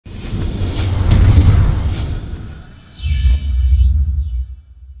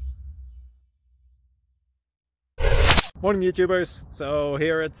Morning YouTubers. So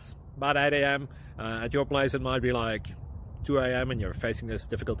here it's about 8 a.m. At your place it might be like 2 a.m. and you're facing this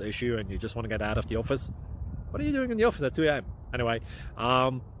difficult issue and you just want to get out of the office. What are you doing in the office at 2 a.m.? Anyway,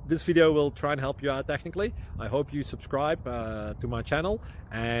 this video will try and help you out technically. I hope you subscribe to my channel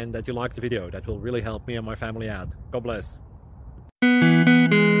and that you like the video. That will really help me and my family out. God bless.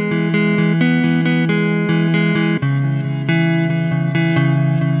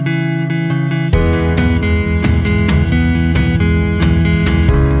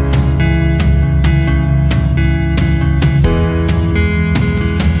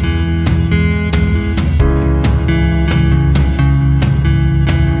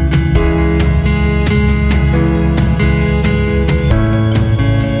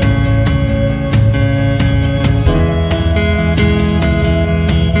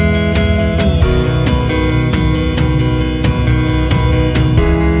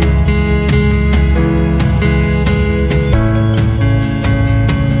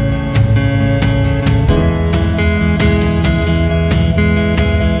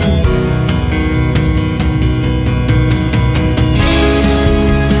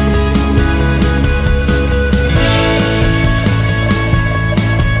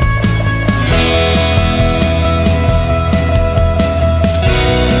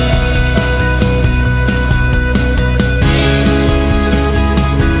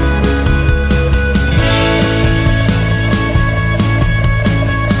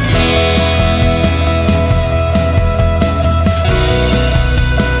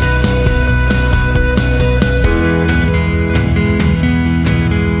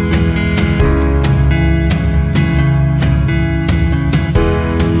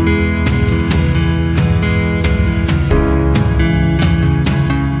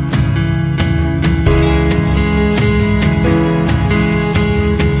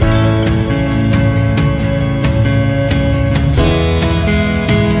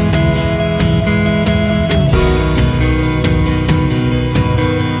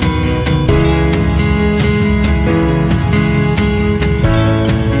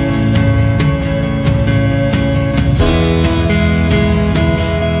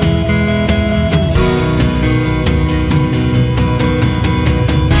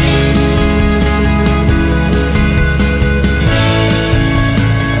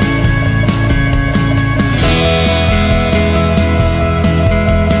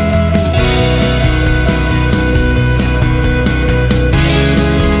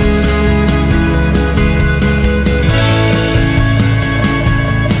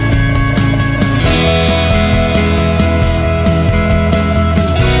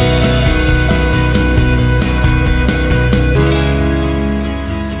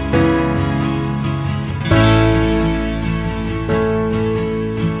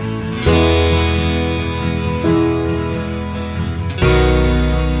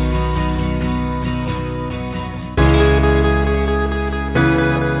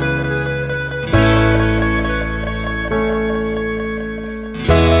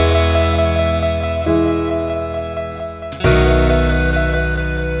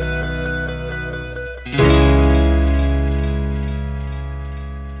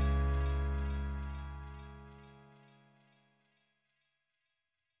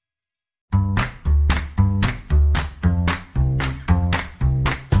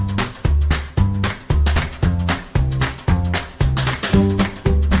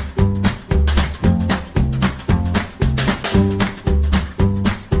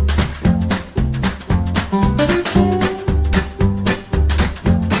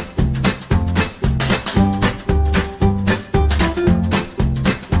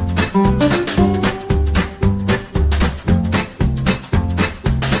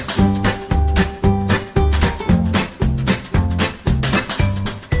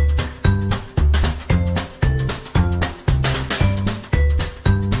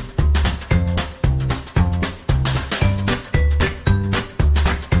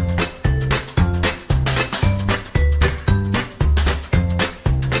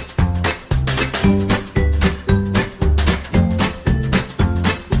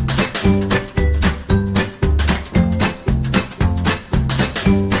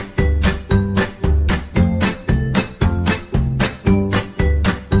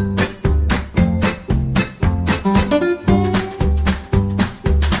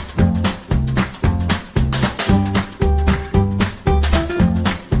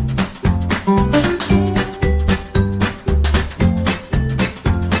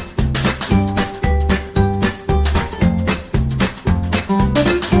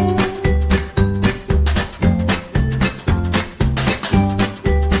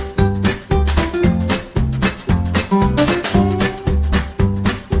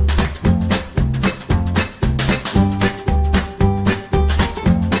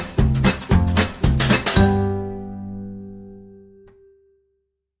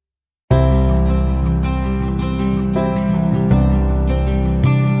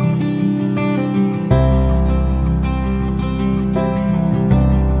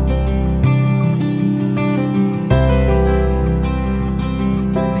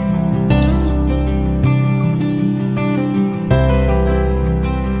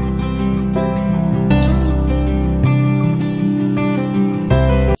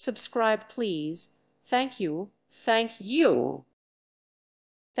 subscribe, please. Thank you. Thank you.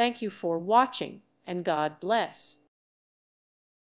 Thank you for watching, and God bless.